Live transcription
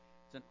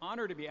It's an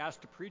honor to be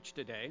asked to preach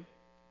today,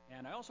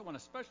 and I also want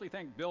to especially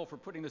thank Bill for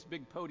putting this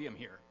big podium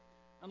here.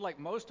 Unlike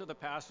most of the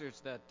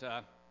pastors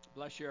that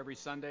bless you every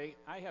Sunday,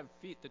 I have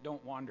feet that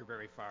don't wander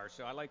very far,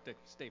 so I like to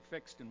stay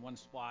fixed in one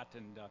spot,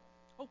 and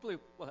hopefully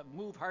we'll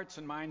move hearts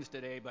and minds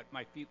today, but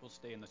my feet will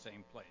stay in the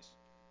same place.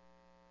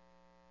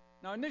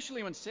 Now,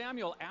 initially, when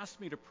Samuel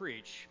asked me to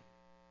preach,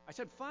 I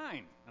said,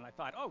 fine, and I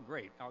thought, oh,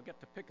 great, I'll get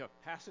to pick a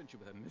passage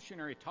with a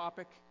missionary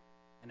topic,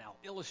 and I'll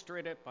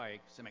illustrate it by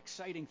some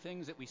exciting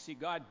things that we see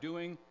God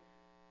doing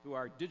through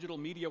our digital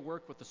media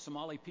work with the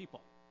Somali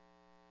people.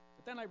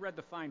 But then I read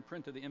the fine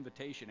print of the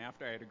invitation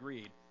after I had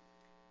agreed,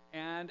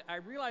 and I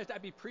realized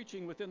I'd be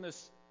preaching within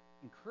this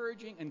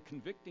encouraging and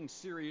convicting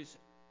series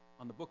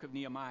on the book of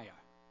Nehemiah,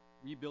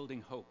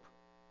 Rebuilding Hope.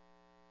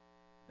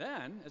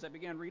 Then, as I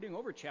began reading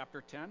over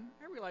chapter 10,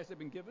 I realized I'd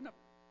been given a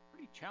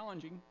pretty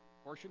challenging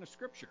portion of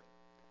Scripture.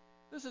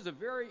 This is a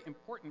very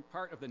important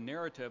part of the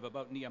narrative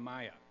about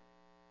Nehemiah.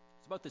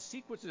 It's about the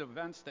sequence of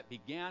events that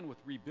began with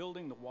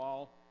rebuilding the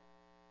wall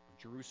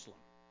of Jerusalem.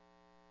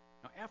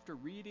 Now, after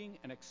reading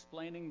and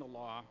explaining the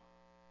law,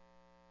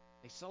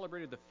 they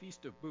celebrated the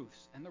Feast of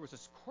Booths, and there was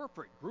this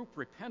corporate group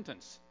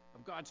repentance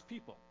of God's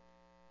people.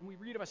 And we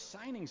read of a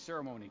signing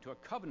ceremony to a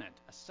covenant,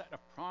 a set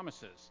of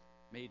promises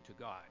made to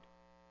God.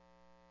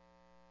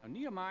 Now,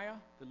 Nehemiah,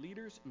 the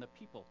leaders, and the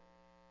people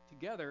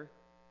together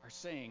are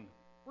saying,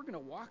 we're going to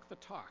walk the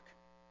talk.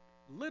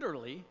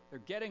 Literally, they're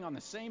getting on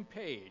the same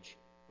page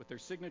with their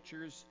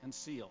signatures and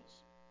seals.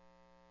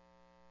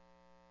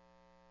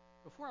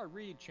 Before I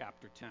read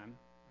chapter 10,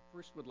 I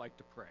first would like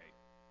to pray.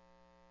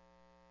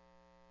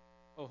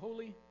 O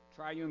holy,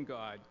 triune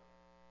God,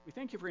 we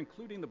thank you for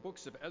including the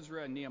books of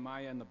Ezra and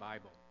Nehemiah in the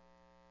Bible.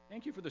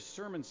 Thank you for the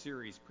sermon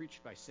series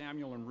preached by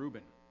Samuel and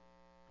Reuben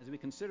as we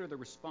consider the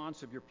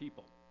response of your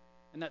people.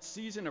 And that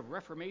season of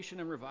reformation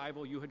and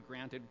revival you had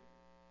granted,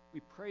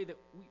 we pray that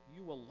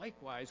you will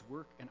likewise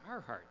work in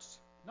our hearts,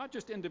 not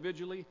just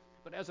individually,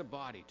 but as a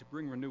body to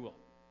bring renewal.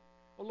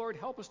 O Lord,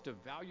 help us to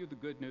value the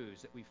good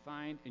news that we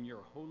find in your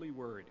holy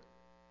word.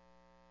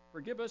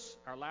 Forgive us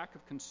our lack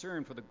of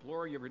concern for the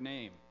glory of your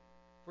name,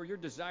 for your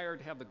desire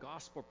to have the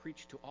gospel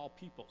preached to all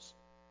peoples.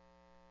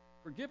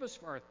 Forgive us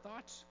for our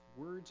thoughts,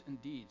 words,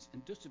 and deeds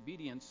in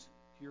disobedience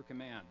to your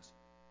commands.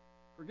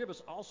 Forgive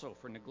us also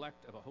for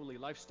neglect of a holy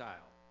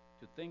lifestyle,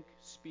 to think,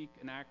 speak,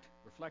 and act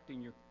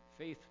reflecting your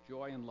faith,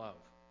 joy, and love.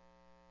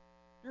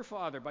 Dear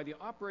Father, by the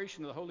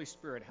operation of the Holy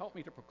Spirit, help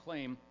me to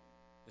proclaim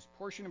this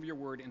portion of your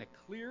word in a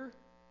clear,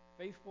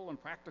 faithful,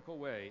 and practical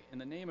way. In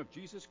the name of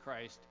Jesus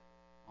Christ,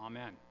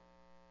 amen.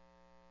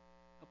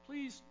 Now,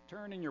 please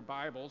turn in your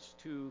Bibles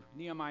to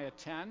Nehemiah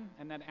 10,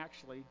 and then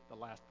actually the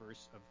last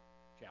verse of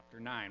chapter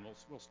 9.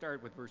 We'll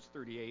start with verse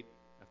 38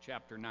 of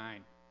chapter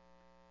 9.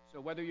 So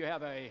whether you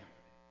have a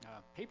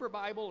paper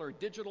Bible or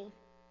digital,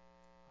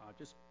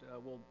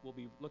 we'll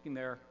be looking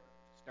there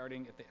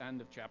starting at the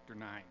end of chapter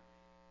 9.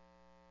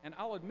 And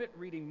I'll admit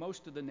reading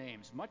most of the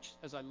names. Much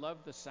as I love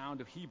the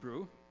sound of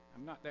Hebrew,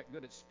 I'm not that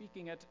good at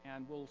speaking it,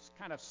 and we'll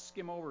kind of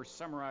skim over,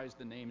 summarize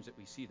the names that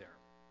we see there.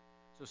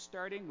 So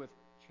starting with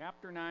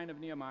chapter 9 of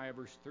Nehemiah,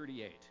 verse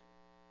 38.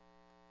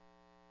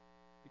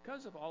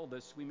 Because of all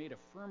this, we made a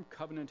firm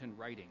covenant in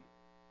writing.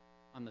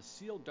 On the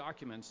sealed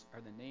documents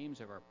are the names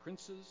of our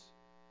princes,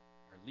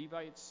 our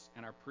Levites,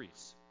 and our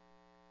priests.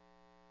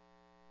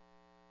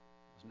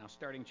 So now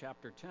starting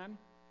chapter 10.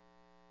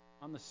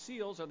 On the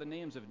seals are the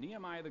names of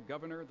Nehemiah the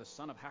governor, the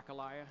son of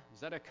Hakaliah,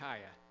 Zedekiah.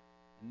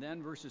 And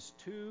then verses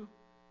 2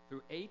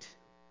 through 8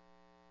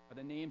 are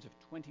the names of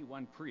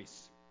 21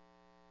 priests.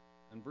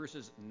 And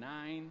verses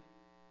 9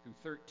 through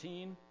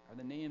 13 are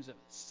the names of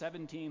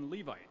 17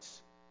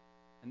 Levites.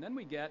 And then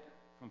we get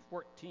from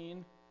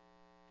 14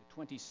 to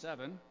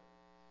 27,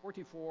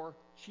 44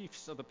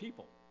 chiefs of the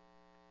people.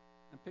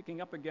 And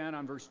picking up again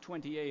on verse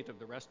 28 of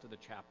the rest of the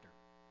chapter.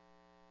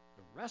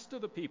 The rest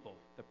of the people,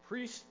 the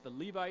priests, the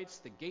Levites,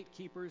 the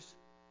gatekeepers,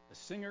 the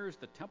singers,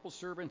 the temple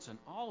servants, and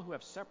all who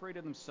have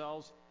separated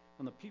themselves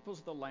from the peoples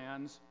of the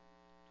lands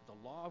to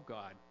the law of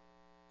God,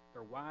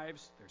 their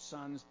wives, their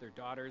sons, their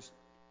daughters,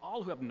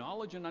 all who have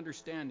knowledge and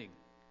understanding,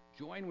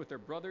 join with their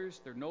brothers,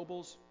 their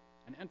nobles,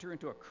 and enter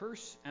into a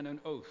curse and an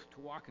oath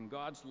to walk in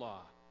God's law.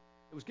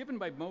 It was given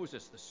by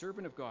Moses, the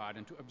servant of God,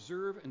 and to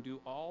observe and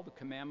do all the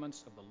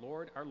commandments of the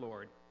Lord our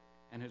Lord,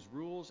 and his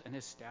rules and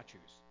his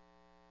statutes.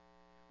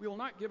 We will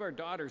not give our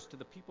daughters to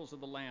the peoples of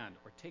the land,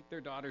 or take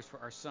their daughters for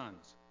our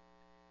sons.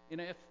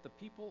 And if the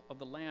people of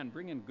the land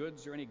bring in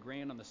goods or any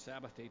grain on the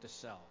Sabbath day to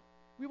sell,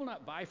 we will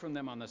not buy from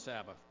them on the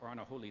Sabbath or on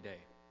a holy day.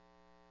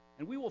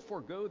 And we will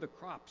forego the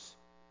crops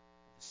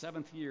of the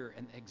seventh year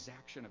and the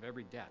exaction of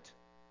every debt.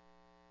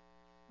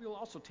 We will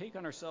also take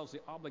on ourselves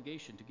the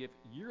obligation to give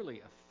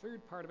yearly a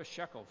third part of a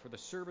shekel for the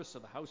service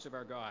of the house of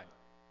our God,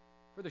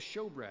 for the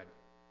showbread,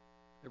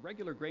 the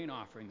regular grain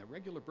offering, the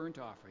regular burnt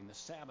offering, the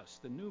Sabbaths,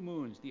 the new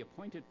moons, the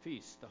appointed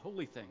feasts, the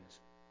holy things,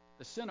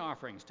 the sin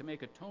offerings to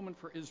make atonement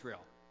for Israel,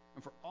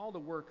 and for all the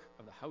work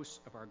of the house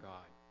of our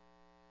God.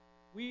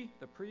 We,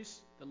 the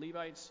priests, the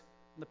Levites,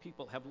 and the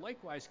people, have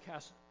likewise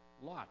cast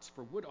lots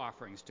for wood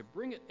offerings to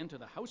bring it into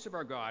the house of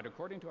our God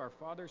according to our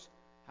fathers'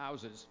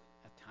 houses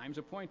at times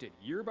appointed,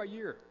 year by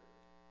year,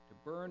 to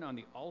burn on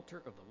the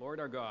altar of the Lord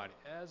our God,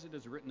 as it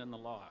is written in the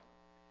law.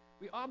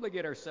 We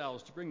obligate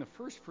ourselves to bring the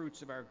first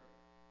fruits of our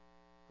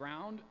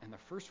ground and the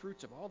first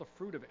fruits of all the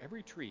fruit of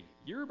every tree,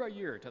 year by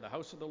year, to the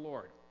house of the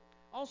Lord.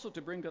 Also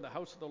to bring to the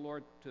house of the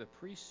Lord, to the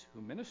priests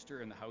who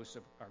minister in the house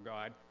of our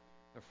God,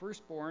 the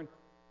firstborn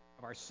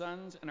of our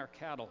sons and our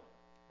cattle,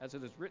 as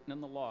it is written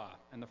in the law,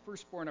 and the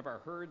firstborn of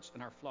our herds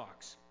and our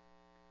flocks.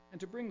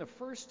 And to bring the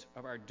first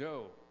of our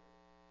dough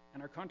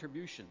and our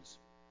contributions,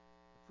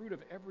 the fruit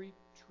of every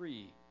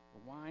tree,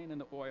 the wine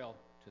and the oil,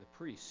 to the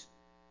priests,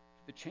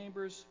 to the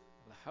chambers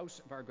of the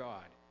house of our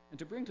God, and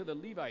to bring to the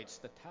Levites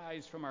the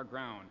tithes from our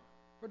ground,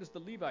 for it is the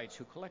Levites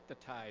who collect the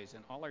tithes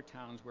in all our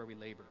towns where we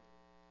labor.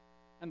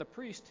 And the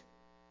priest,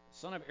 the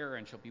son of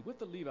Aaron, shall be with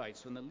the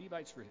Levites when the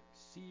Levites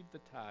receive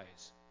the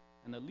tithes.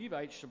 And the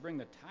Levites shall bring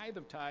the tithe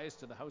of tithes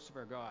to the house of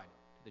our God,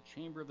 to the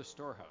chamber of the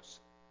storehouse.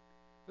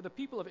 For the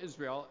people of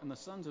Israel and the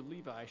sons of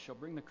Levi shall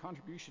bring the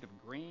contribution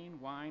of grain,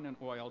 wine, and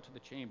oil to the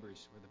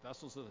chambers where the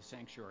vessels of the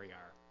sanctuary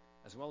are,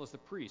 as well as the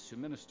priests who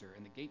minister,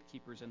 and the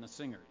gatekeepers and the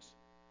singers.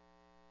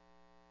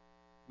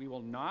 We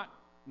will not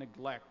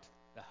neglect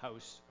the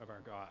house of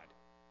our God.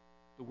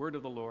 The word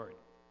of the Lord.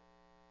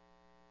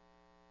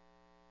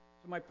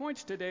 So my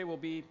points today will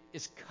be,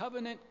 is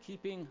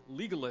covenant-keeping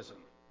legalism?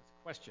 That's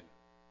a question.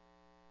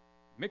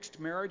 Mixed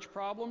marriage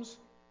problems,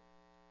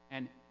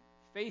 and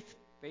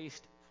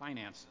faith-based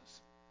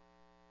finances.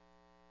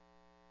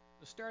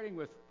 So starting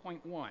with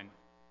point 1,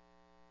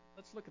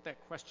 let's look at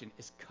that question.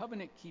 Is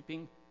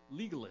covenant-keeping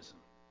legalism?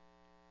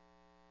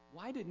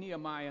 Why did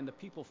Nehemiah and the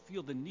people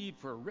feel the need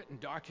for a written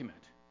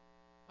document?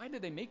 Why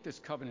did they make this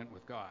covenant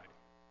with God?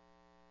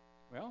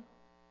 Well,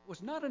 it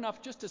was not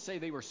enough just to say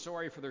they were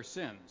sorry for their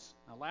sins.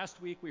 Now,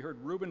 last week we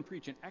heard Reuben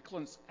preach an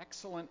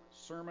excellent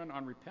sermon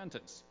on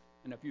repentance.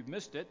 And if you've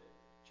missed it,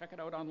 check it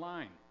out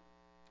online.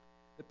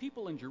 The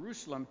people in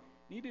Jerusalem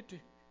needed to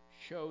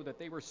show that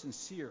they were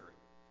sincere,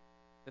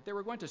 that they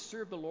were going to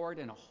serve the Lord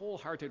in a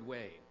wholehearted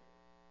way.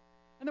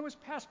 And there was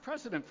past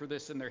precedent for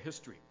this in their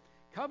history.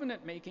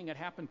 Covenant making had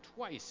happened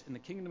twice in the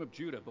kingdom of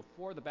Judah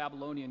before the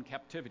Babylonian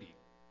captivity.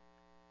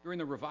 During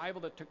the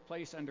revival that took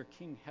place under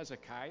King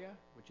Hezekiah,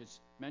 which is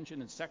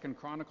mentioned in 2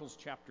 Chronicles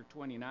chapter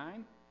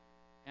 29,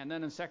 and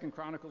then in 2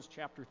 Chronicles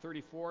chapter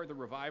 34, the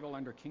revival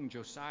under King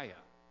Josiah.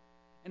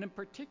 And in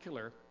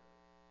particular,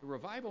 the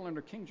revival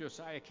under King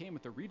Josiah came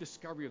with the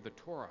rediscovery of the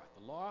Torah,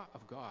 the law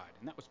of God,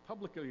 and that was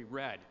publicly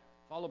read,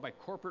 followed by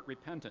corporate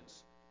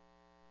repentance.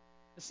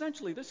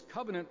 Essentially, this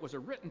covenant was a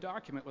written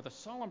document with a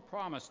solemn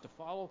promise to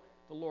follow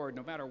the Lord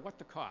no matter what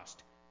the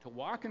cost, to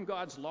walk in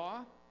God's law,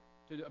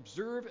 to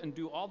observe and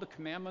do all the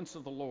commandments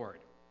of the Lord.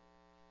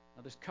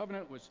 Now, this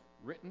covenant was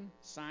written,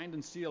 signed,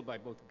 and sealed by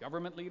both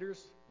government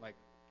leaders, like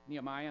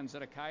Nehemiah and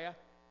Zedekiah,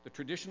 the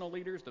traditional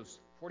leaders, those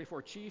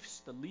 44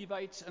 chiefs, the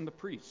Levites, and the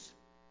priests.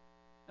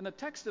 And the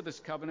text of this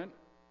covenant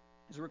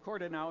is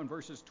recorded now in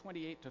verses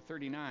 28 to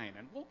 39,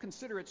 and we'll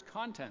consider its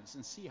contents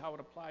and see how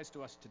it applies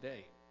to us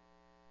today.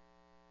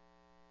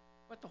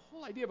 But the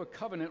whole idea of a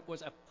covenant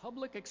was a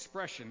public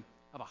expression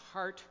of a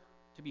heart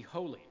to be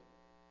holy.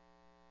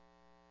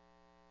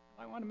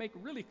 I want to make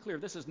really clear,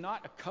 this is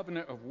not a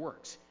covenant of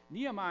works.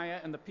 Nehemiah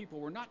and the people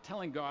were not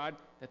telling God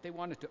that they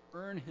wanted to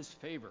earn his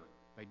favor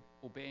by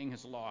obeying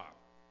his law.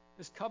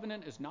 This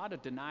covenant is not a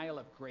denial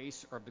of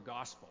grace or of the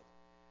gospel.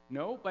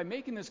 No, by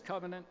making this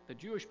covenant, the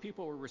Jewish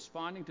people were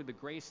responding to the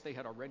grace they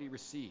had already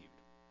received.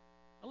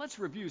 Now let's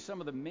review some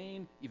of the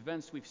main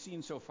events we've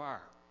seen so far.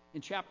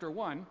 In chapter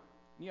 1,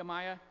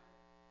 Nehemiah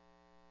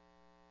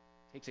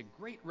takes a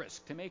great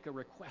risk to make a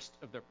request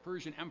of the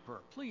Persian emperor.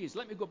 Please,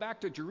 let me go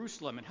back to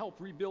Jerusalem and help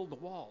rebuild the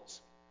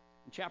walls.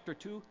 In chapter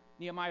 2,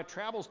 Nehemiah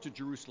travels to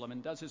Jerusalem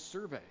and does his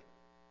survey.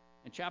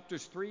 In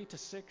chapters 3 to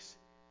 6,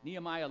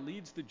 Nehemiah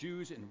leads the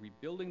Jews in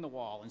rebuilding the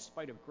wall in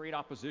spite of great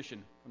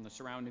opposition from the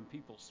surrounding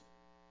peoples.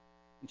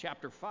 In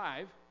chapter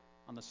 5,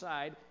 on the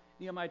side,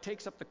 Nehemiah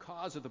takes up the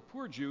cause of the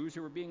poor Jews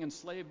who were being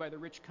enslaved by the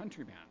rich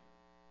countryman.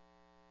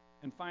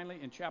 And finally,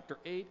 in chapter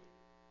 8,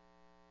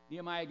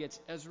 Nehemiah gets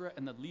Ezra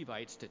and the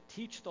Levites to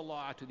teach the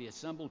law to the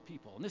assembled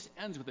people. And this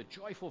ends with a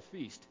joyful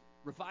feast.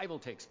 Revival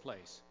takes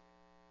place.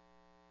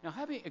 Now,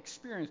 having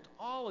experienced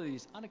all of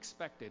these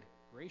unexpected,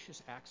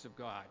 gracious acts of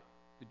God,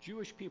 the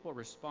Jewish people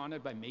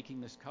responded by making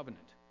this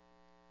covenant.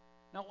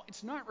 Now,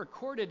 it's not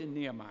recorded in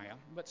Nehemiah,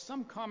 but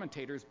some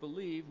commentators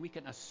believe we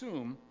can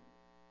assume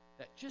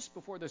that just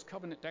before this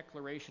covenant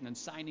declaration and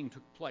signing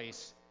took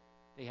place,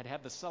 they had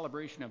had the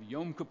celebration of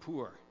Yom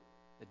Kippur,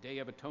 the Day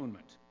of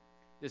Atonement.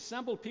 The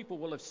assembled people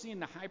will have seen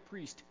the high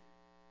priest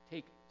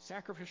take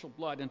sacrificial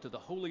blood into the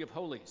Holy of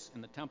Holies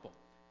in the temple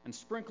and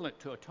sprinkle it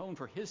to atone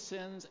for his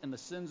sins and the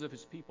sins of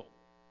his people.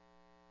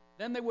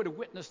 Then they would have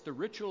witnessed the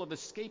ritual of the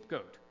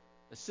scapegoat.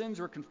 The sins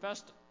were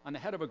confessed on the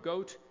head of a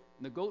goat,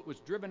 and the goat was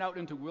driven out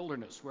into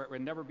wilderness where it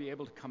would never be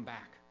able to come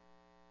back.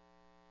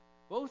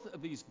 Both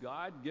of these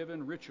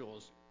God-given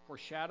rituals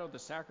foreshadow the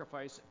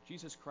sacrifice of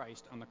Jesus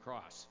Christ on the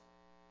cross.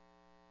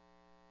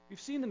 We've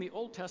seen in the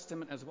Old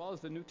Testament as well as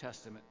the New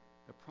Testament,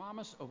 the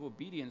promise of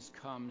obedience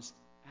comes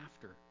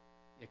after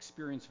the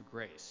experience of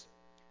grace.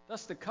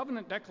 Thus, the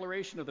covenant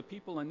declaration of the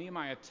people in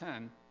Nehemiah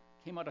 10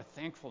 came out of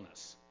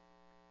thankfulness.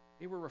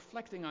 They were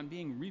reflecting on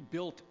being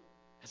rebuilt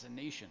as a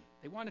nation.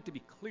 They wanted to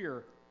be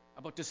clear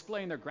about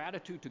displaying their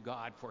gratitude to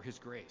God for his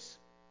grace.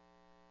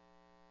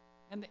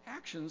 And the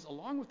actions,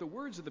 along with the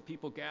words of the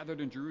people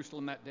gathered in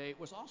Jerusalem that day, it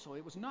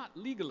was not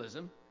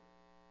legalism.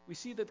 We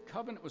see that the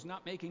covenant was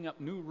not making up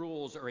new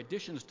rules or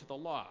additions to the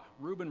law.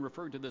 Reuben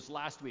referred to this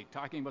last week,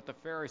 talking about the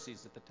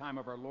Pharisees at the time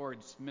of our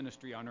Lord's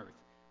ministry on earth,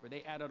 where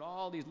they added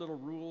all these little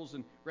rules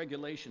and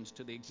regulations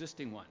to the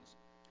existing ones.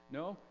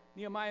 No,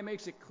 Nehemiah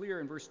makes it clear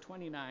in verse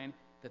 29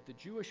 that the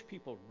Jewish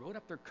people wrote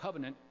up their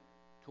covenant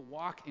to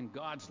walk in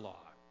God's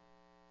law.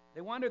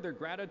 They wanted their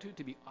gratitude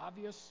to be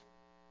obvious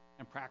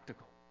and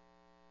practical.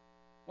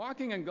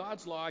 Walking in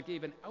God's law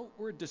gave an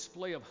outward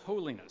display of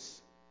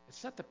holiness. It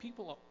set the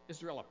people of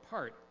Israel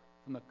apart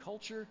from the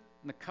culture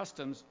and the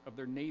customs of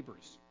their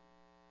neighbors.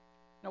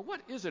 Now, what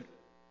is it?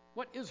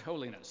 What is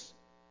holiness?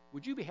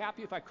 Would you be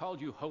happy if I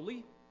called you holy?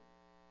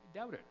 I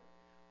doubt it.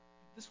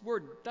 This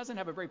word doesn't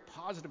have a very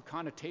positive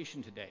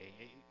connotation today.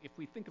 If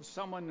we think of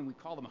someone and we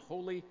call them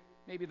holy,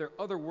 maybe they're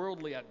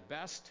otherworldly at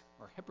best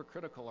or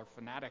hypocritical or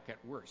fanatic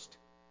at worst.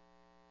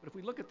 But if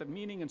we look at the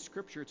meaning in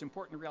Scripture, it's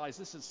important to realize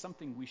this is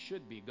something we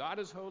should be. God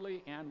is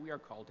holy, and we are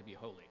called to be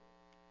holy.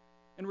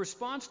 In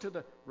response to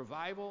the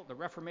revival, the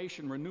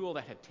Reformation renewal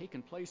that had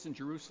taken place in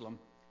Jerusalem,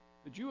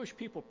 the Jewish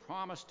people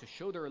promised to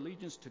show their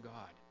allegiance to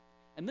God.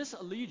 And this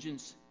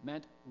allegiance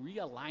meant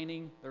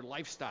realigning their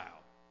lifestyle.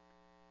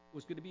 It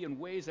was going to be in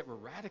ways that were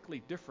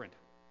radically different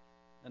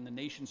than the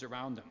nations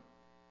around them.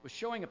 It was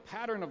showing a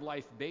pattern of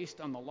life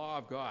based on the law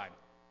of God,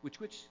 with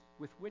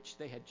which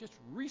they had just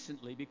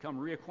recently become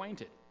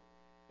reacquainted.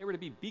 They were to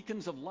be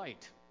beacons of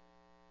light.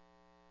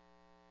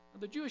 Now,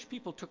 the Jewish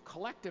people took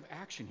collective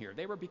action here.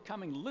 They were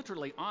becoming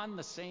literally on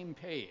the same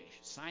page,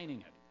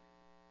 signing it.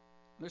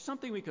 And there's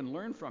something we can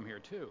learn from here,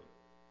 too.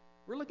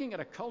 We're looking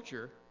at a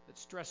culture that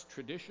stressed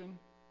tradition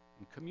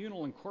and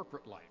communal and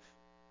corporate life.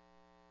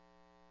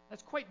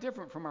 That's quite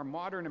different from our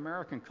modern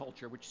American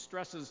culture, which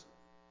stresses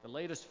the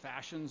latest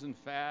fashions and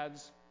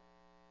fads,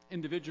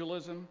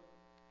 individualism,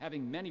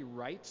 having many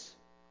rights,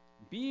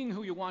 being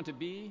who you want to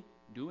be,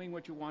 doing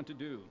what you want to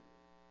do.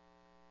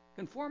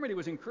 Conformity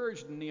was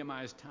encouraged in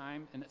Nehemiah's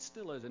time, and it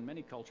still is in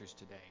many cultures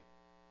today.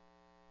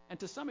 And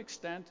to some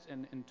extent,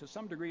 and to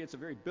some degree, it's a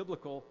very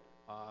biblical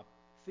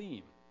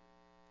theme.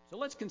 So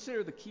let's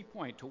consider the key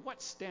point. To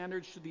what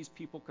standards should these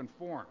people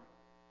conform?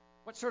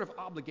 What sort of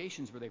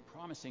obligations were they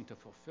promising to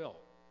fulfill?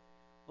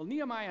 Well,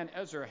 Nehemiah and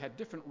Ezra had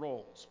different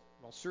roles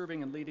while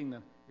serving and leading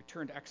the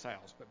returned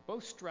exiles, but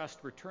both stressed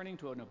returning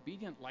to an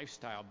obedient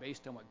lifestyle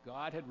based on what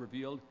God had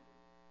revealed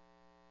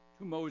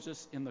to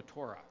Moses in the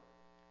Torah.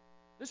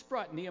 This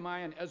brought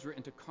Nehemiah and Ezra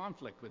into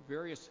conflict with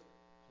various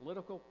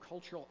political,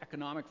 cultural,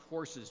 economic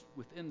forces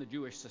within the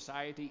Jewish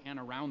society and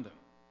around them.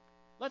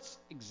 Let's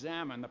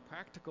examine the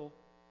practical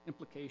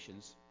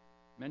implications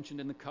mentioned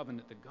in the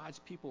covenant that God's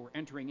people were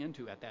entering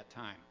into at that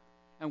time,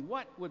 and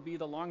what would be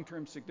the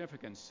long-term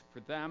significance for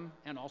them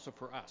and also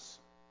for us.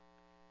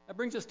 That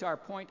brings us to our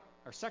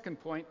second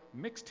point,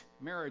 mixed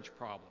marriage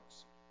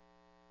problems.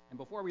 And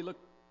before we look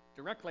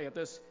directly at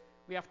this,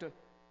 we have to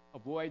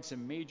avoid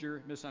some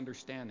major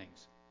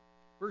misunderstandings.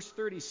 Verse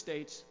 30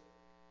 states,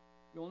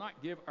 "We will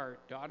not give our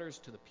daughters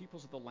to the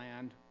peoples of the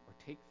land or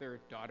take their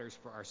daughters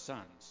for our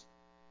sons."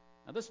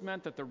 Now this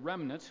meant that the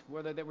remnant,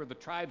 whether they were the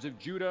tribes of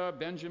Judah,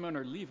 Benjamin,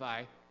 or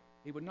Levi,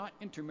 they would not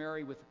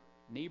intermarry with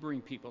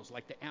neighboring peoples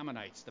like the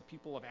Ammonites, the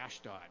people of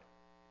Ashdod.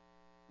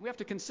 We have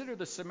to consider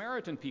the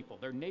Samaritan people,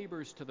 their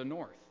neighbors to the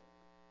north.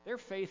 Their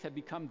faith had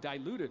become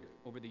diluted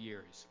over the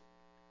years.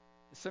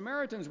 The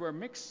Samaritans were a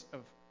mix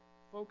of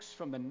folks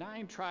from the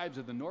 9 tribes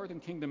of the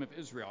northern kingdom of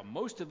Israel.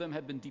 Most of them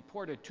had been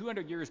deported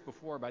 200 years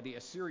before by the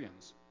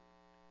Assyrians.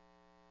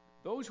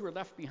 Those who were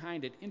left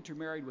behind had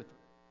intermarried with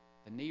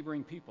the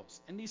neighboring peoples.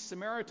 And these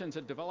Samaritans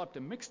had developed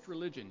a mixed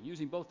religion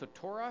using both the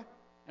Torah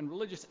and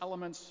religious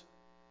elements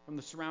from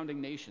the surrounding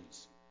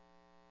nations.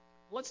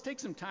 Let's take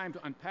some time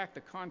to unpack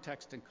the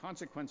context and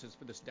consequences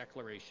for this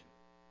declaration.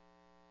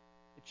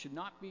 It should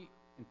not be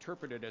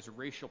interpreted as a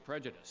racial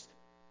prejudice.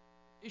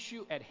 The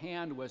issue at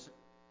hand was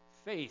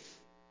faith,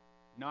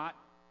 not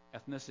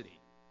ethnicity.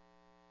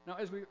 Now,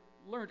 as we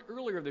learned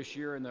earlier this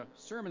year in the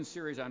sermon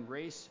series on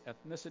race,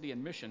 ethnicity,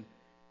 and mission,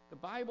 the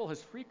Bible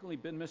has frequently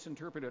been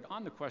misinterpreted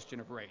on the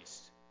question of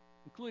race,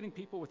 including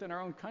people within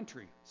our own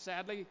country.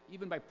 Sadly,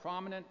 even by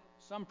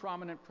some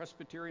prominent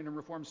Presbyterian and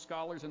Reformed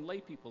scholars and lay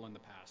people in the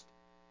past.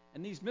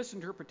 And these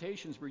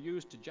misinterpretations were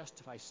used to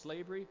justify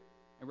slavery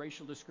and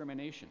racial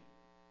discrimination.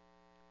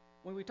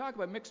 When we talk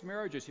about mixed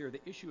marriages here,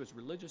 the issue is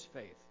religious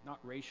faith, not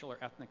racial or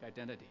ethnic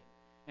identity.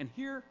 And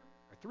here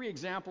are 3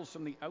 examples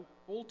from the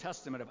Old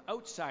Testament of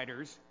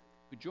outsiders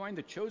who joined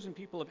the chosen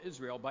people of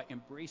Israel by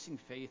embracing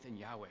faith in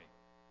Yahweh.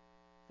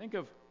 Think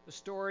of the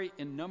story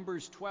in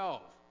Numbers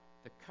 12,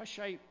 the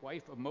Cushite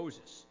wife of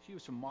Moses. She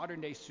was from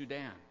modern-day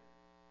Sudan.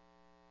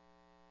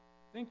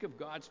 Think of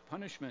God's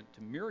punishment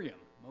to Miriam,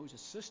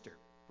 Moses' sister,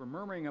 for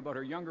murmuring about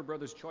her younger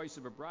brother's choice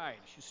of a bride.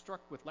 She's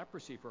struck with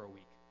leprosy for a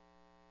week.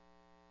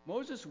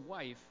 Moses'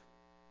 wife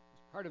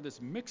was part of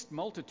this mixed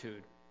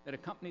multitude that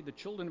accompanied the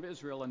children of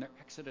Israel in their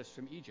exodus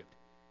from Egypt.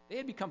 They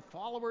had become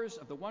followers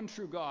of the one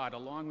true God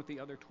along with the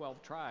other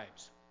 12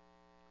 tribes.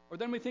 Or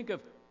then we think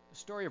of the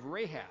story of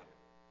Rahab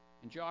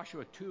in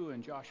Joshua 2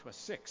 and Joshua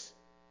 6.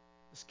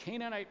 This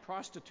Canaanite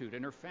prostitute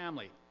and her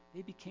family,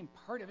 they became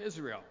part of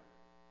Israel.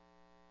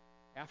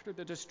 After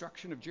the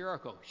destruction of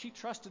Jericho, she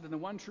trusted in the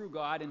one true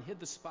God and hid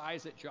the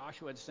spies that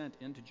Joshua had sent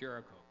into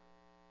Jericho.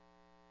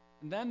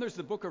 And then there's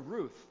the book of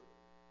Ruth,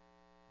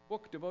 a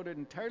book devoted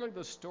entirely to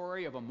the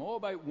story of a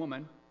Moabite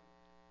woman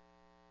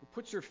who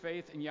puts her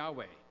faith in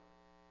Yahweh.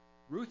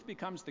 Ruth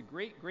becomes the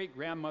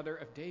great-great-grandmother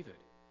of David.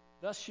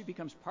 Thus, she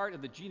becomes part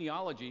of the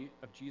genealogy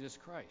of Jesus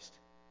Christ.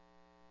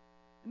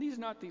 And these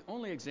are not the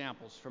only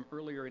examples from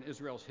earlier in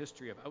Israel's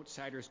history of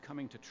outsiders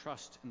coming to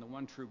trust in the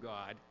one true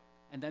God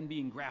and then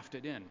being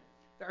grafted in.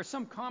 There are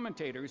some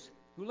commentators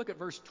who look at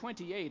verse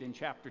 28 in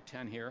chapter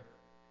 10 here,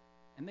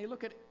 and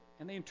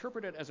they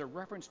interpret it as a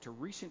reference to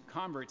recent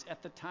converts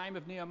at the time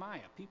of Nehemiah,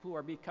 people who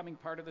are becoming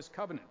part of this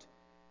covenant.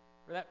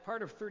 For that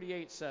part of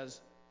 38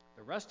 says,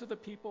 the rest of the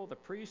people, the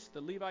priests,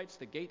 the Levites,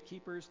 the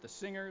gatekeepers, the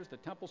singers, the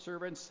temple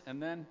servants, and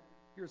then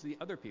here's the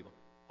other people,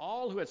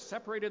 all who had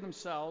separated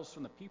themselves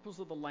from the peoples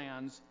of the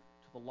lands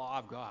to the law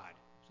of God.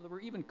 So there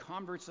were even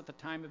converts at the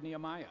time of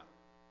Nehemiah.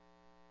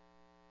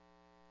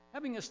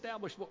 Having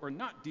established what we're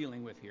not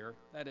dealing with here,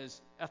 that is,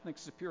 ethnic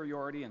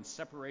superiority and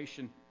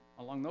separation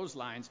along those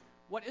lines,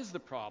 what is the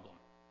problem?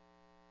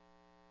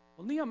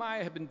 Well,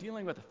 Nehemiah had been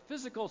dealing with a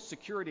physical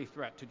security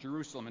threat to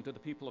Jerusalem and to the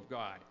people of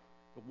God.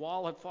 The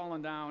wall had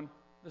fallen down.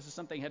 This is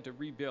something they had to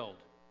rebuild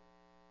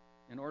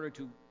in order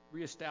to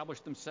reestablish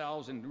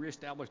themselves and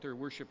reestablish their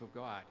worship of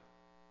God.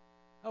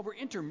 However,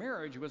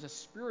 intermarriage was a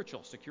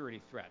spiritual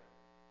security threat.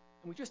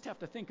 And we just have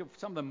to think of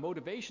some of the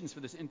motivations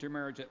for this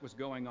intermarriage that was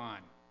going on.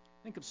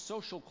 Think of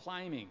social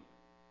climbing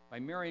by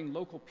marrying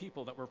local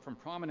people that were from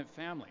prominent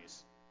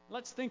families.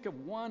 Let's think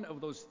of one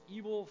of those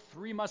evil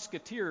three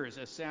musketeers,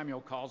 as Samuel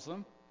calls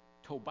them,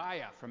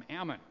 Tobiah from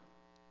Ammon.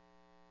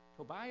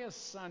 Tobiah's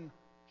son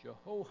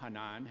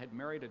Jehohanan had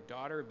married a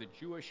daughter of the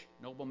Jewish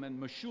nobleman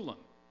Meshullam.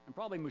 And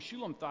probably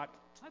Meshullam thought,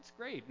 that's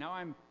great, now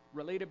I'm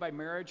related by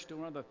marriage to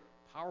one of the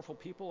powerful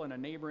people in a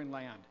neighboring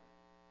land.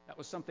 That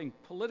was something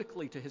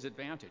politically to his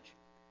advantage.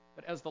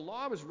 But as the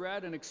law was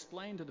read and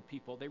explained to the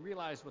people, they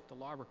realized what the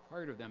law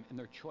required of them in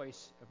their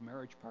choice of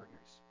marriage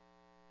partners.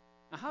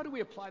 Now, how do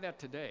we apply that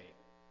today?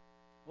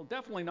 Well,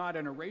 definitely not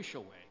in a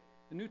racial way.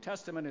 The New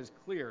Testament is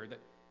clear that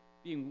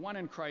being one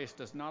in Christ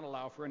does not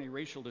allow for any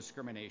racial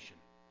discrimination.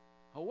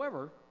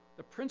 However,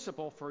 the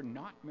principle for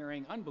not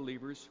marrying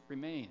unbelievers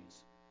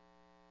remains.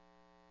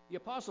 The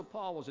Apostle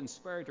Paul was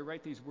inspired to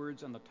write these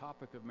words on the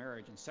topic of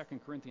marriage in 2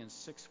 Corinthians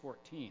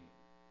 6:14.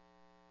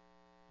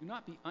 Do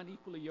not be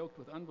unequally yoked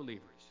with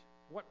unbelievers.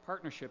 What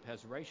partnership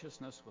has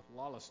righteousness with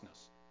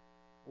lawlessness?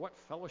 What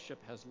fellowship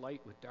has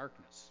light with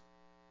darkness?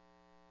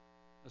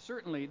 Now,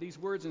 certainly, these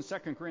words in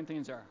 2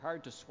 Corinthians are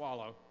hard to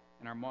swallow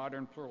in our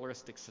modern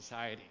pluralistic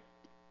society.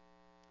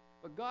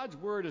 But God's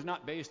word is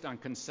not based on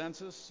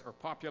consensus or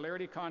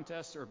popularity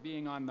contests or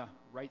being on the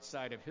right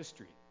side of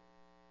history.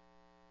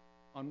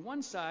 On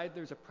one side,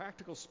 there's a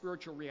practical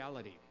spiritual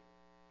reality.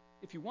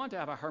 If you want to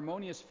have a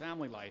harmonious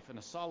family life and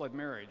a solid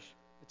marriage,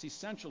 it's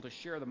essential to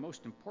share the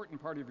most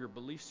important part of your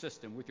belief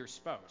system with your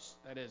spouse,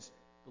 that is,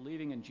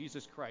 believing in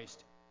Jesus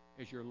Christ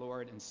as your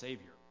Lord and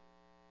Savior.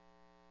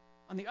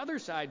 On the other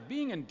side,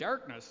 being in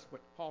darkness,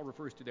 what Paul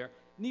refers to there,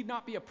 need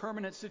not be a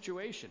permanent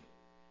situation.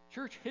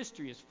 Church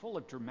history is full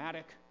of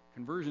dramatic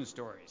conversion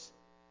stories.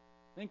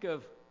 Think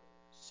of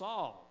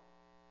Saul,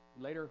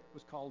 who later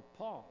was called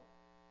Paul.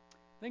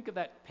 Think of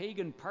that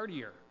pagan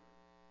partier,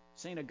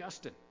 St.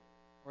 Augustine,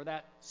 or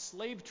that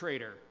slave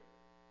trader,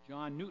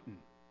 John Newton,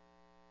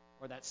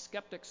 or that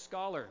skeptic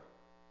scholar,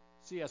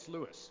 C.S.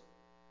 Lewis.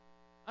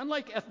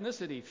 Unlike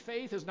ethnicity,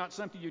 faith is not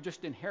something you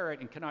just inherit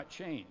and cannot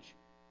change.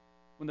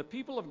 When the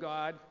people of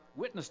God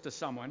witness to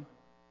someone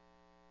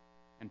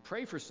and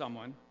pray for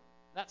someone,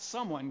 that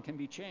someone can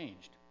be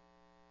changed.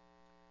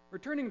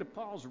 Returning to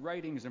Paul's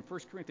writings in 1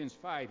 Corinthians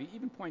 5, he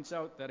even points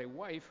out that a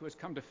wife who has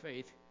come to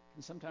faith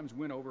can sometimes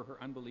win over her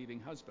unbelieving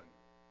husband.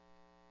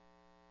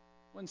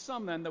 Well, in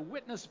sum, then, the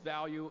witness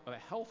value of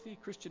healthy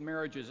Christian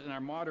marriages in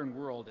our modern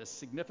world is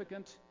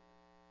significant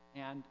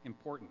and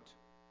important.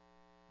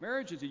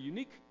 Marriage is a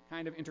unique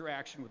kind of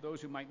interaction with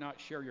those who might not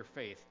share your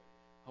faith.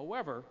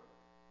 However,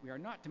 we are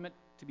not meant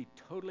to be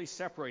totally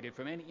separated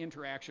from any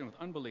interaction with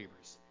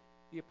unbelievers.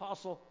 The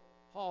Apostle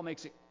Paul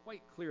makes it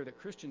quite clear that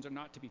Christians are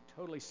not to be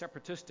totally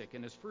separatistic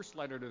in his first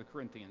letter to the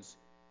Corinthians,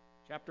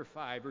 chapter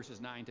 5, verses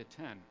 9 to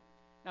 10.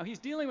 Now, he's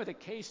dealing with a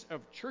case of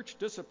church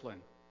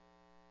discipline,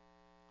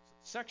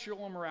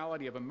 sexual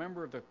immorality of a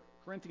member of the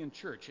Corinthian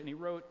church, and he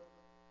wrote,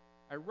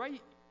 I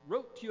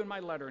wrote to you in my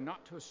letter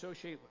not to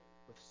associate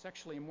with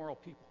sexually immoral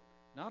people,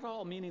 not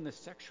all meaning the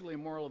sexually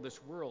immoral of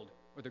this world,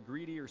 or the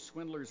greedy or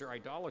swindlers or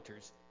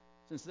idolaters,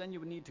 since then you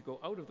would need to go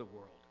out of the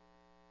world.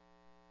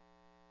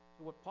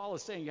 So what Paul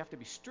is saying, you have to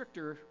be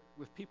stricter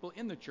with people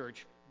in the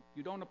church.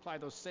 You don't apply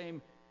those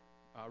same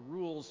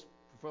rules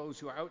for those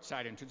who are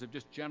outside in terms of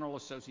just general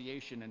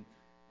association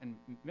and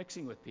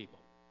mixing with people.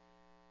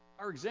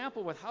 Our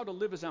example with how to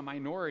live as a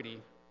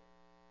minority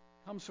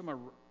comes from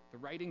the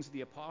writings of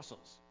the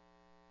apostles.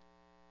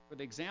 For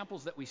the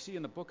examples that we see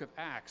in the book of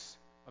Acts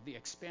of the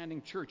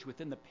expanding church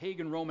within the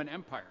pagan Roman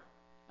Empire.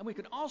 And we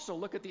can also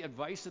look at the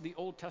advice of the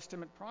Old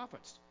Testament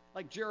prophets,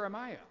 like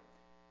Jeremiah.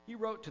 He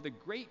wrote to the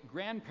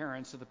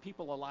great-grandparents of the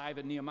people alive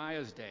in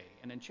Nehemiah's day.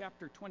 And in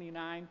chapter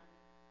 29,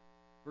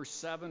 verse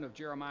 7 of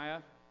Jeremiah,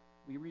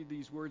 we read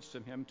these words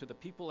from him to the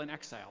people in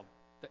exile,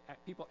 the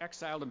people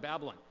exiled in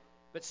Babylon.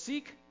 But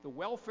seek the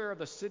welfare of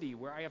the city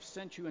where I have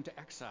sent you into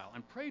exile,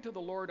 and pray to the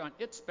Lord on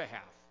its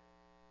behalf.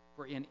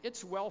 For in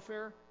its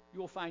welfare you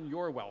will find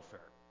your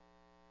welfare.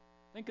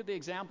 Think of the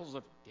examples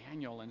of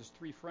Daniel and his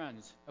 3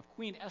 friends, of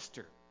Queen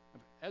Esther,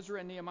 of Ezra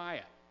and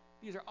Nehemiah.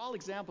 These are all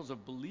examples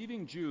of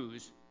believing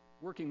Jews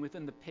working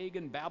within the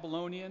pagan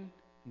Babylonian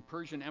and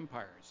Persian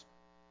empires.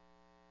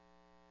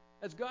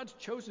 As God's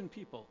chosen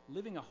people,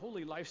 living a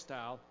holy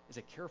lifestyle is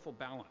a careful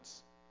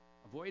balance,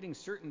 avoiding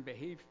certain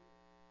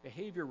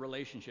behavior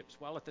relationships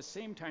while at the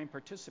same time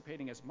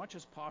participating as much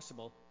as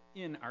possible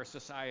in our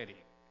society.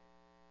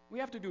 We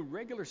have to do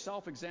regular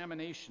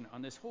self-examination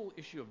on this whole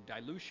issue of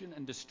dilution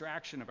and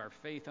distraction of our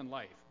faith and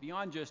life,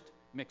 beyond just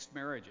mixed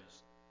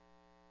marriages.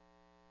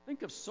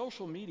 Think of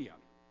social media,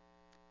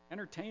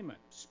 entertainment,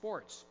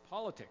 sports,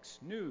 politics,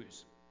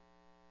 news.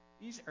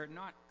 These are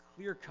not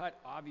clear-cut,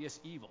 obvious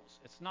evils.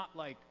 It's not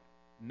like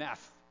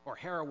meth or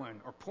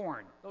heroin or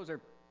porn. Those are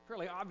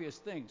fairly obvious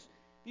things.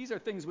 These are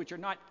things which are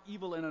not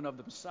evil in and of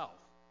themselves.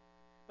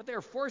 But they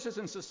are forces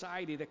in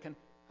society that can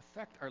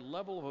affect our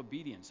level of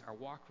obedience, our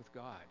walk with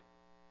God.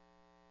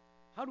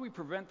 How do we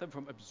prevent them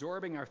from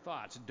absorbing our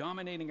thoughts,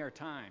 dominating our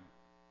time?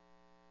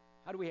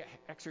 How do we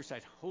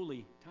exercise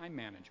holy time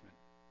management?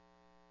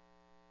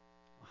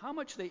 How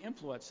they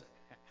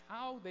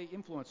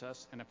influence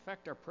us and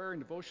affect our prayer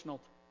and devotional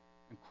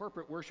and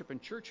corporate worship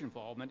and church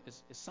involvement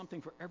is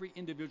something for every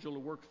individual to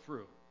work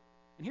through.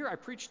 And here I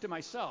preach to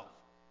myself.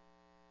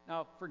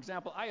 Now, for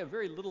example, I have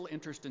very little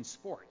interest in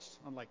sports,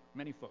 unlike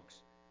many folks.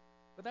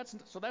 But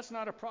that's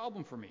not a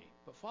problem for me.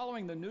 But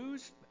following the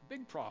news, a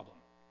big problem.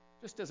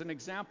 Just as an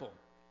example,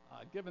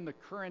 given the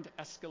current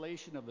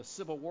escalation of the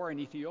civil war in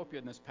Ethiopia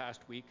in this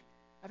past week,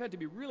 I've had to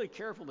be really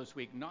careful this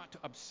week not to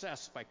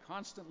obsess by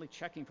constantly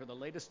checking for the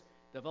latest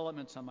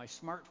developments on my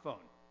smartphone.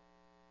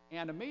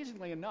 And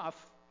amazingly enough,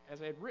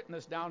 as I had written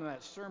this down in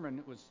that sermon,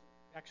 it was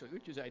actually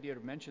Uchi's idea to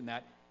mention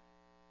that,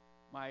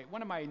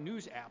 one of my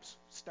news apps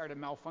started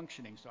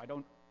malfunctioning,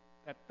 so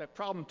that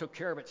problem took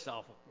care of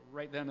itself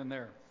right then and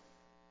there.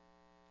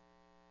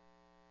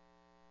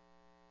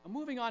 Now,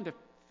 moving on to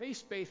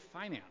faith-based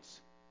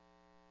finance.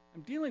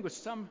 I'm dealing with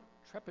some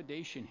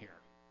trepidation here,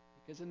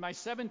 because in my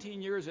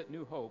 17 years at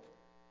New Hope,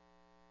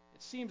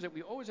 it seems that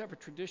we always have a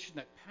tradition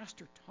that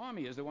Pastor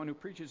Tommy is the one who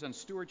preaches on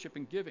stewardship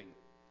and giving.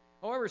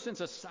 However,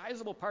 since a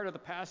sizable part of the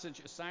passage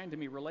assigned to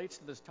me relates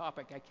to this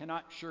topic, I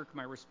cannot shirk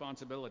my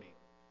responsibility.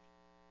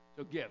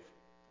 So give.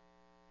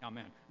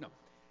 Amen. No.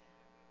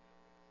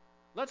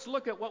 Let's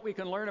look at what we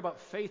can learn about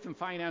faith and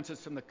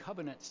finances from the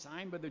covenant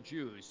signed by the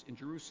Jews in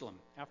Jerusalem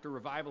after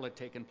revival had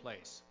taken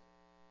place.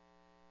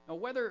 Now,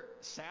 whether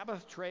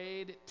Sabbath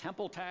trade,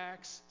 temple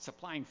tax,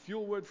 supplying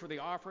fuel wood for the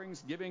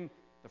offerings, giving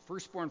the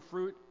firstborn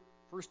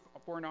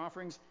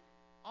offerings,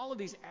 all of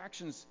these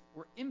actions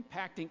were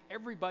impacting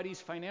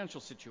everybody's financial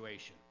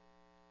situation.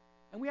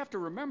 And we have to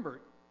remember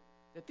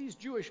that these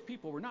Jewish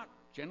people were not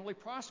generally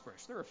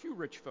prosperous. There are a few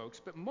rich folks,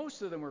 but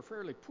most of them were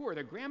fairly poor.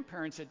 Their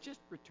grandparents had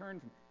just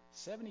returned from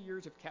 70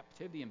 years of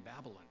captivity in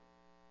Babylon.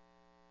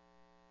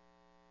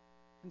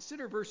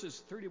 Consider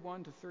verses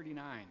 31 to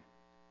 39.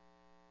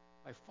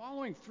 By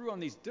following through on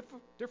these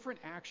different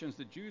actions,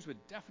 the Jews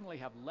would definitely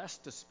have less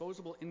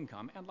disposable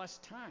income and less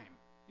time.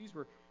 These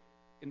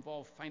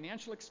involved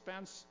financial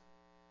expense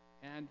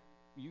and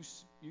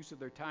use of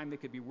their time they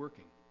could be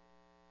working.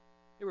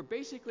 They were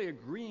basically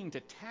agreeing to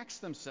tax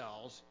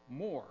themselves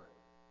more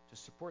to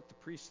support the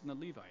priests and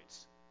the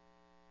Levites.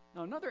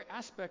 Now, another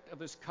aspect of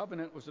this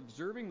covenant was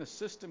observing the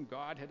system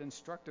God had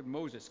instructed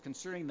Moses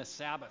concerning the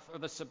Sabbath or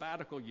the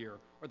sabbatical year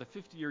or the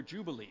 50-year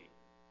Jubilee.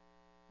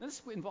 Now,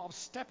 this involves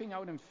stepping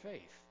out in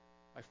faith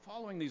by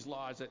following these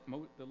laws that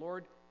the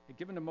Lord had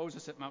given to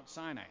Moses at Mount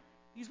Sinai.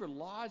 These were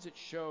laws that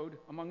showed,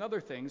 among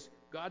other things,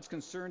 God's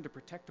concern to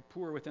protect the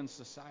poor within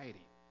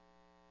society.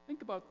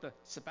 Think about the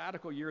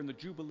sabbatical year and the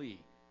Jubilee.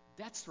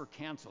 Debts were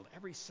canceled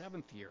every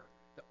 7th year.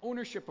 The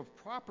ownership of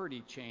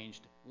property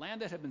changed.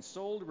 Land that had been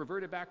sold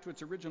reverted back to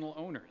its original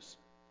owners.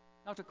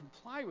 Now, to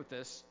comply with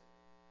this,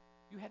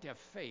 you had to have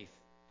faith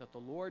that the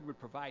Lord would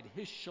provide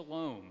his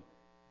shalom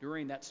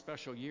during that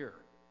special year.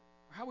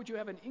 Or how would you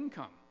have an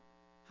income?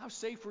 How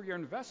safe were your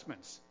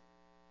investments?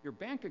 Your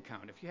bank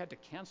account, if you had to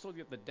cancel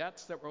the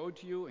debts that were owed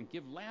to you and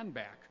give land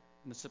back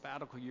in the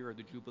sabbatical year or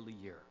the Jubilee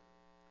year.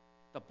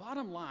 The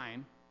bottom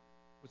line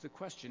was the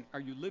question, are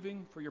you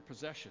living for your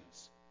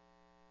possessions?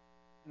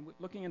 And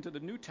looking into the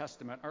New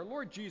Testament, our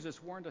Lord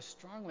Jesus warned us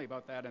strongly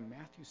about that in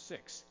Matthew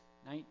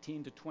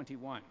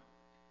 6:19-21.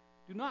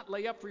 Do not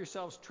lay up for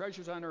yourselves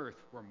treasures on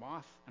earth where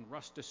moth and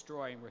rust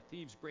destroy and where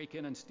thieves break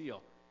in and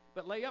steal,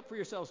 but lay up for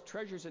yourselves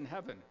treasures in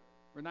heaven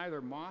where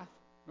neither moth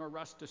nor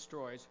rust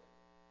destroys,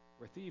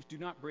 where thieves do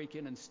not break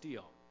in and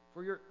steal.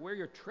 For where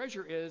your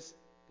treasure is,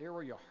 there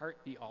will your heart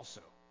be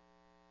also.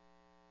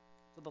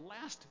 So the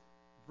last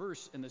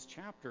verse in this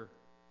chapter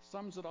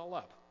sums it all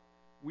up.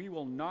 We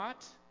will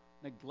not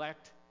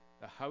neglect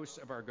the house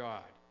of our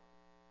God.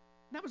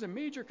 And that was a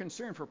major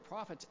concern for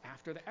prophets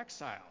after the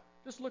exile.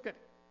 Just look at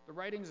the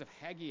writings of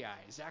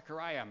Haggai,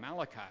 Zechariah,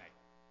 Malachi.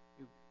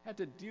 You had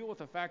to deal with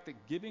the fact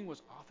that giving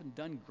was often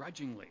done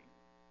grudgingly.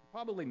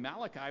 Probably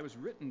Malachi was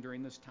written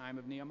during this time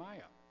of Nehemiah.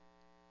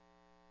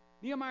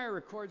 Nehemiah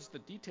records the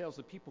details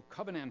the people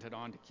covenanted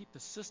on to keep the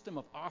system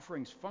of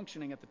offerings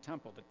functioning at the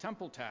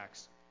temple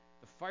tax,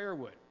 the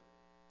firewood,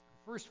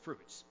 the first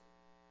fruits.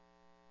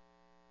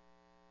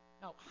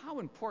 Now, how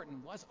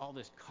important was all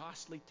this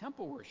costly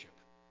temple worship?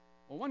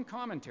 Well, one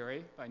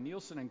commentary by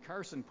Nielsen and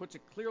Carson puts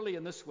it clearly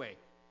in this way.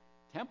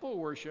 Temple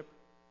worship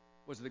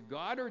was the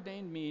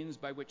God-ordained means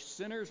by which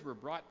sinners were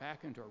brought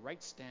back into a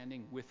right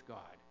standing with God.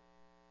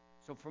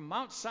 So from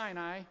Mount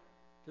Sinai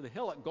to the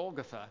hill at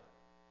Golgotha,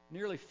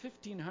 nearly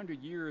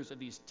 1,500 years of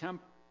these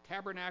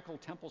tabernacle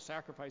temple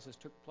sacrifices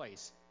took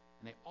place,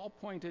 and they all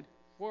pointed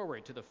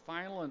forward to the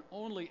final and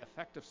only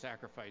effective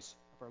sacrifice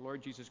of our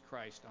Lord Jesus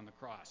Christ on the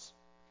cross.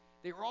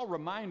 They were all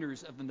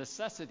reminders of the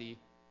necessity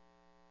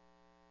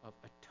of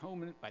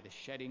atonement by the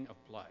shedding of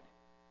blood.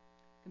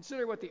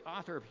 Consider what the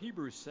author of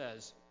Hebrews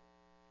says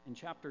in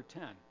chapter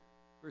 10,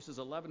 verses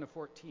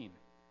 11-14.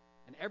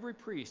 And every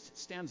priest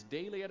stands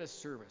daily at his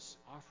service,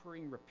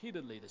 offering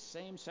repeatedly the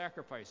same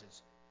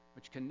sacrifices,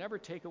 which can never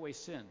take away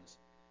sins.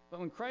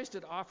 But when Christ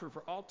had offered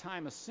for all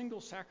time a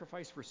single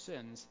sacrifice for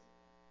sins,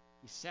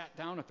 he sat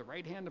down at the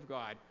right hand of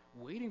God,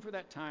 waiting for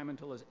that time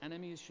until his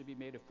enemies should be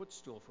made a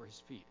footstool for his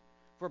feet.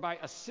 For by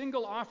a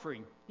single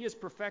offering he has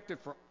perfected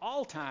for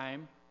all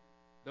time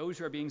those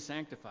who are being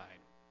sanctified.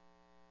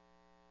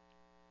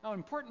 Now, an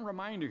important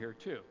reminder here,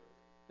 too.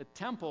 The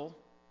temple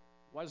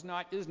is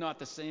not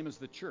the same as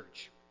the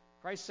church.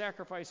 Christ's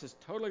sacrifice has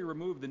totally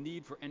removed the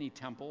need for any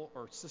temple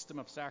or system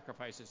of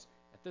sacrifices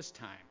at this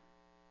time.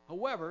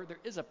 However, there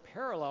is a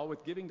parallel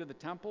with giving to the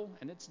temple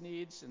and its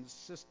needs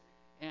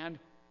and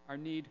our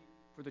need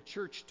for the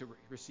church to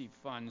receive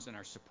funds and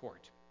our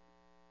support.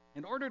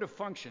 In order to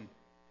function,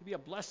 to be a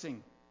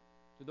blessing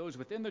to those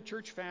within the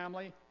church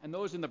family and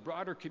those in the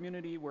broader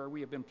community where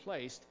we have been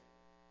placed,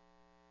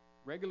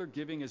 regular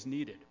giving is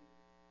needed.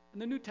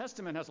 And the New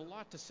Testament has a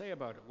lot to say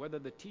about it, whether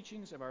the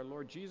teachings of our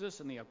Lord Jesus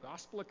in the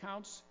gospel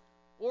accounts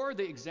or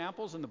the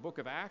examples in the book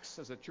of Acts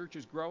as the church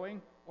is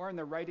growing or in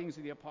the writings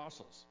of the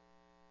apostles.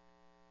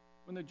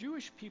 When the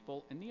Jewish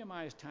people in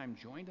Nehemiah's time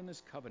joined in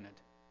this covenant,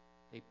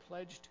 they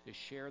pledged to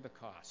share the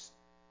costs,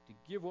 to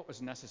give what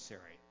was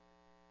necessary.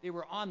 They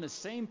were on the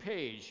same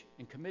page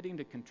in committing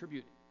to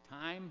contribute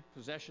time,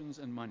 possessions,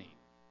 and money.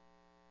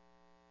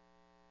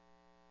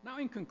 Now,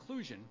 in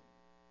conclusion,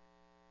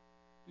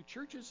 do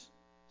churches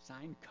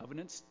sign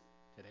covenants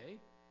today?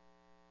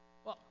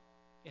 Well,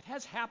 it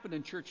has happened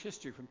in church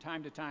history from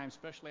time to time,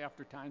 especially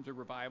after times of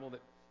revival,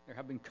 that there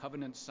have been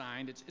covenants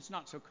signed. It's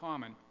not so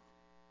common.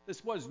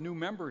 This was New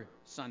Member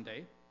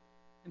Sunday.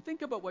 And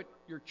think about what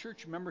your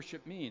church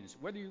membership means,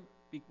 whether you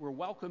were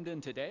welcomed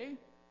in today,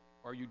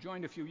 or you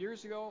joined a few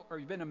years ago, or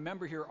you've been a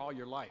member here all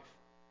your life.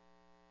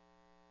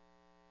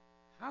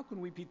 How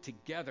can we be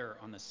together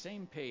on the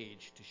same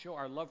page to show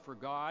our love for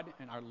God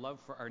and our love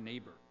for our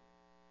neighbor?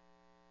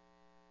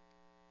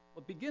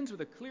 Well, it begins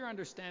with a clear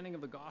understanding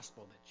of the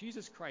gospel that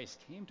Jesus Christ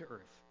came to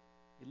earth.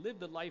 He lived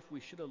the life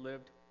we should have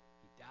lived.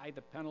 He died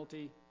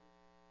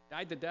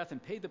the death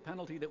and paid the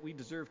penalty that we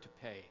deserve to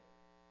pay.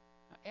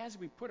 Now, as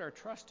we put our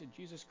trust in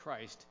Jesus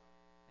Christ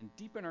and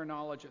deepen our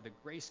knowledge of the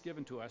grace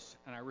given to us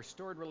and our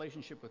restored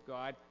relationship with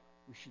God,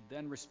 we should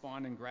then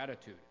respond in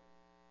gratitude.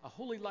 A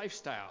holy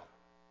lifestyle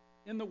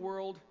in the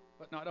world,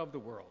 but not of the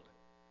world.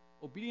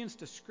 Obedience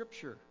to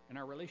Scripture in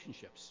our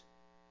relationships.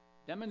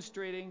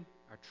 Demonstrating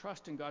our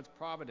trust in God's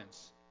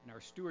providence and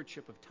our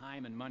stewardship of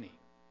time and money.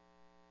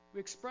 We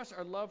express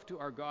our love to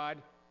our God,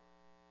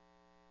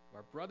 to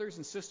our brothers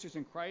and sisters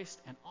in Christ,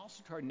 and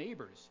also to our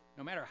neighbors,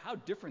 no matter how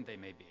different they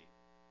may be.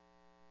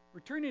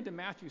 Returning to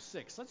Matthew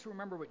 6, let's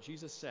remember what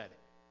Jesus said.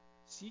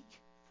 Seek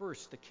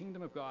first the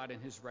kingdom of God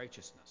and his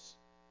righteousness.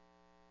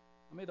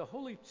 And may the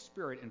Holy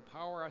Spirit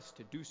empower us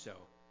to do so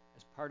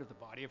as part of the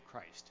body of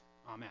Christ.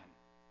 Amen.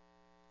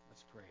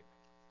 Let's pray.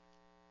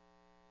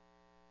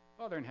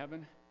 Father in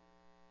heaven,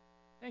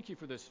 thank you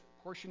for this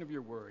portion of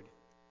your word.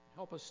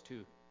 Help us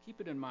to keep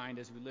it in mind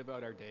as we live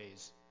out our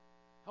days.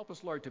 Help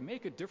us, Lord, to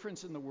make a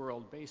difference in the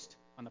world based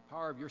on the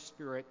power of your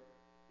Spirit,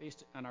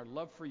 based on our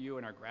love for you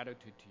and our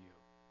gratitude to you.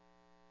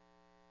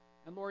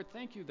 And Lord,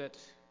 thank you that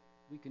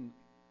we can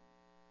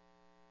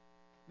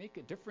make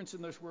a difference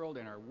in this world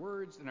in our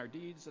words, in our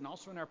deeds, and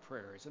also in our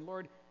prayers. And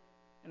Lord,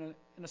 in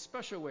a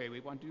special way, we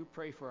want to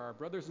pray for our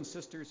brothers and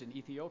sisters in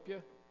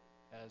Ethiopia,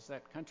 as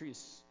that country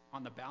is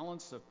on the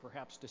balance of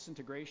perhaps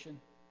disintegration.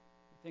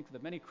 We think of the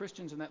many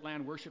Christians in that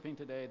land worshiping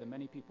today, the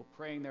many people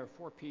praying there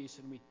for peace,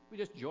 and we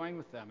just join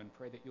with them and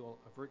pray that you will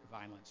avert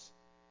violence.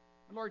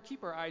 And Lord,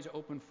 keep our eyes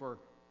open for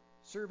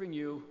serving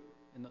you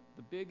in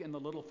the big and the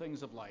little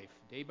things of life,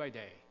 day by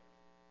day.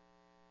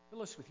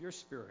 Fill us with your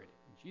Spirit.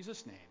 In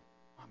Jesus' name,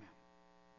 amen.